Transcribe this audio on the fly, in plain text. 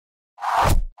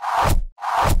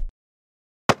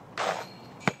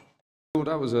Well,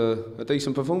 that was a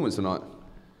decent performance tonight.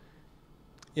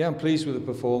 Yeah, I'm pleased with the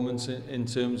performance in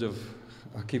terms of,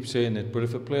 I keep saying it, but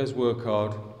if the players work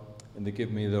hard and they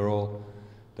give me their all,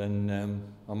 then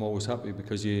I'm always happy,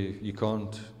 because you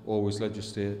can't always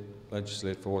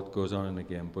legislate for what goes on in a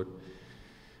game. But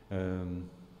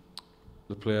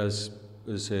the players,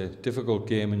 is a difficult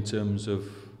game in terms of,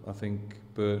 I think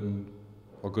Burton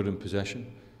are good in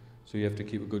possession, so you have to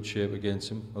keep a good shape against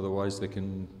them, otherwise they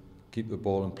can keep the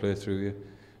ball and play through you.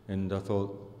 And I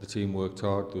thought the team worked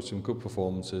hard. There were some good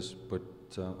performances, but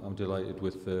I'm delighted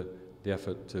with the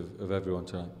effort of everyone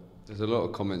tonight. There's a lot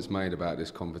of comments made about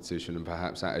this competition, and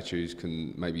perhaps attitudes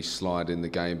can maybe slide in the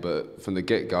game, but from the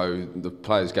get-go, the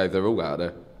players gave their all out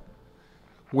there.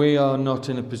 We are not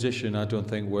in a position, I don't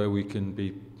think, where we can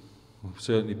be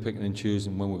certainly picking and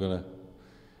choosing when we're going to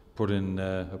put in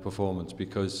a performance,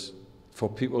 because for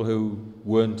people who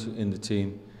weren't in the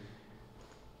team,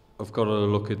 I've got to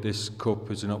look at this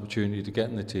cup as an opportunity to get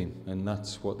in the team, and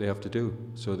that's what they have to do.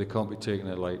 So they can't be taking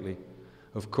it lightly.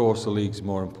 Of course, the league's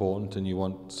more important, and you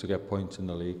want to get points in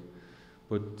the league.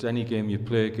 But any game you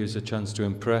play gives a chance to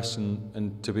impress,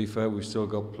 and to be fair, we've still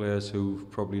got players who've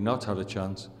probably not had a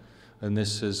chance, and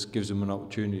this gives them an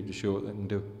opportunity to show what they can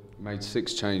do. Made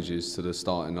 6 changes to the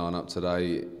starting line-up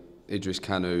today. Idris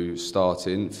Kanu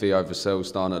starting, Theo Vassell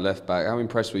starting at left-back. How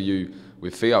impressed were you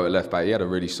with Theo at left-back? He had a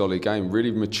really solid game,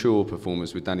 really mature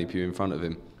performance with Danny Pugh in front of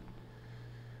him.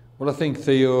 Well, I think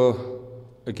Theo,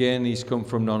 again, he's come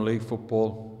from non-league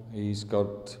football. He's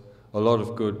got a lot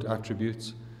of good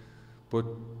attributes, but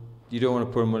you don't want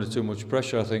to put him under too much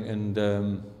pressure, I think,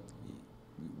 and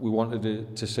we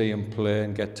wanted to see him play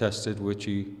and get tested, which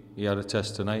he had a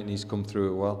test tonight, and he's come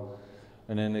through it well.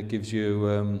 And then it gives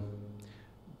you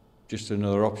just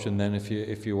another option then if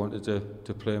you wanted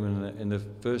to play him in the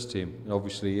first team. And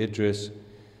obviously Idris,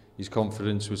 his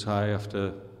confidence was high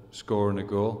after scoring a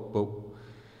goal, but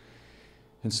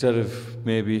instead of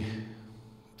maybe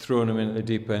throwing him into the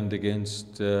deep end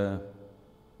against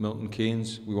Milton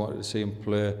Keynes, we wanted to see him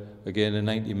play again in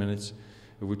 90 minutes,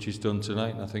 which he's done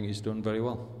tonight, and I think he's done very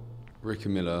well. Ricky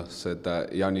Miller said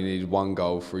that he only needed 1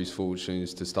 goal for his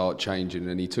fortunes to start changing,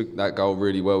 and he took that goal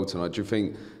really well tonight. Do you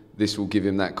think this will give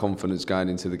him that confidence going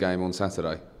into the game on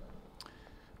Saturday?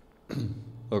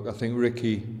 Look, I think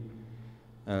Ricky,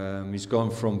 he's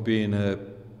gone from being a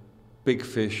big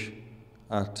fish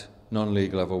at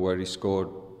non-league level where he scored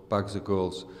bags of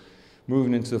goals,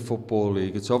 moving into the Football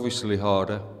League. It's obviously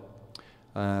harder,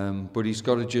 but he's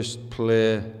got to just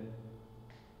play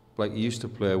like he used to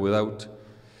play, without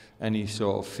any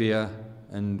sort of fear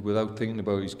and without thinking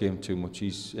about his game too much.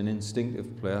 He's an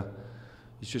instinctive player.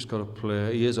 He's just got to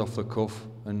play. He is off the cuff,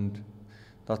 and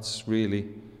that's really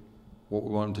what we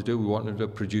wanted to do. We wanted to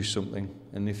produce something,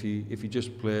 and if he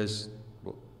just plays,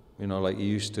 you know, like he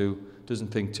used to, doesn't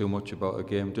think too much about a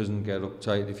game, doesn't get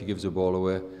uptight if he gives the ball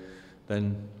away,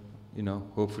 then, you know,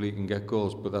 hopefully he can get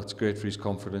goals. But that's great for his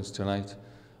confidence tonight,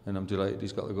 and I'm delighted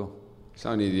he's got the goal. It's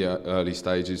only the early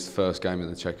stages, first game in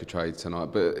the Checker Trade tonight,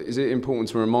 but is it important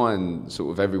to remind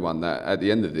sort of everyone that at the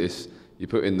end of this, you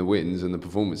put in the wins and the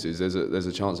performances, there's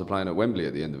a chance of playing at Wembley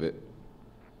at the end of it?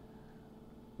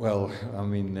 Well, I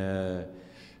mean,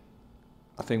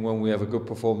 I think when we have a good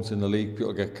performance in the league,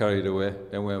 people get carried away.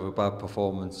 Then we have a bad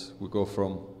performance, we go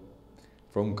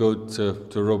from good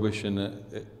to rubbish,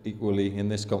 and equally in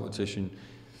this competition,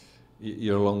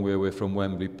 you're a long way away from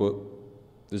Wembley, but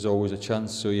there's always a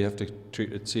chance, so you have to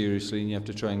treat it seriously, and you have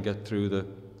to try and get through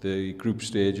the group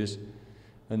stages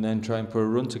and then try and put a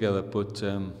run together. But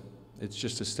it's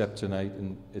just a step tonight,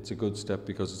 and it's a good step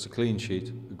because it's a clean sheet.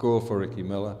 A goal for Ricky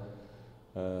Miller.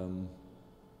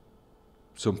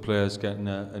 Some players getting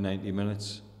a 90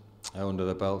 minutes under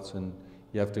the belt, and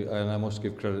you have to. And I must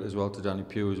give credit as well to Danny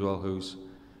Pugh as well, who's,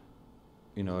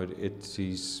 you know,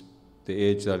 he's the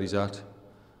age that he's at.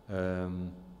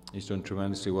 He's done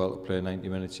tremendously well to play 90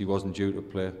 minutes. He wasn't due to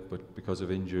play, but because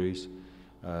of injuries,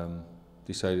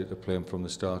 decided to play him from the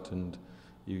start, and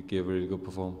he gave a really good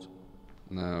performance.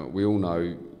 Now, we all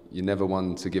know you're never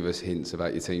one to give us hints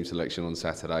about your team selection on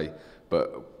Saturday,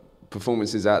 but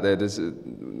performances out there, there's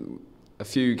a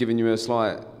few giving you a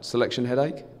slight selection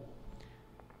headache?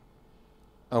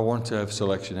 I want to have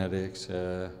selection headaches.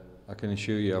 I can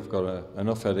assure you I've got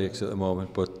enough headaches at the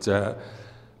moment, but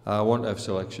I want to have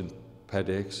selection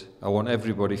headaches. I want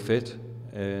everybody fit,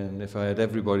 and if I had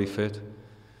everybody fit,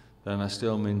 then I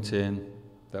still maintain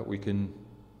that we can,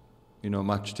 you know,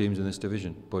 match teams in this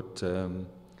division. But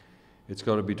it's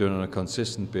got to be done on a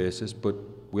consistent basis, but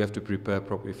we have to prepare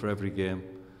properly for every game.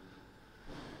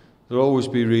 There'll always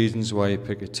be reasons why you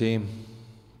pick a team.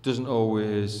 It doesn't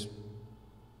always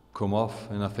come off,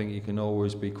 and I think you can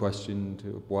always be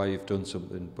questioned why you've done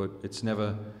something, but it's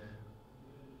never,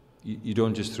 you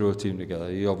don't just throw a team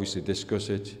together. You obviously discuss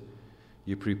it,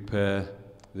 you prepare,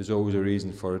 there's always a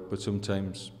reason for it, but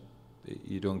sometimes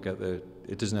you don't get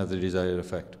it doesn't have the desired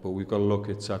effect. But we've got to look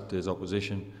at Saturday's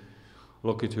opposition,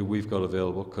 look at who we've got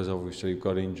available, because obviously we've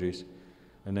got injuries,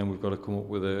 and then we've got to come up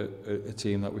with a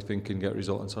team that we think can get a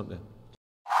result on Saturday.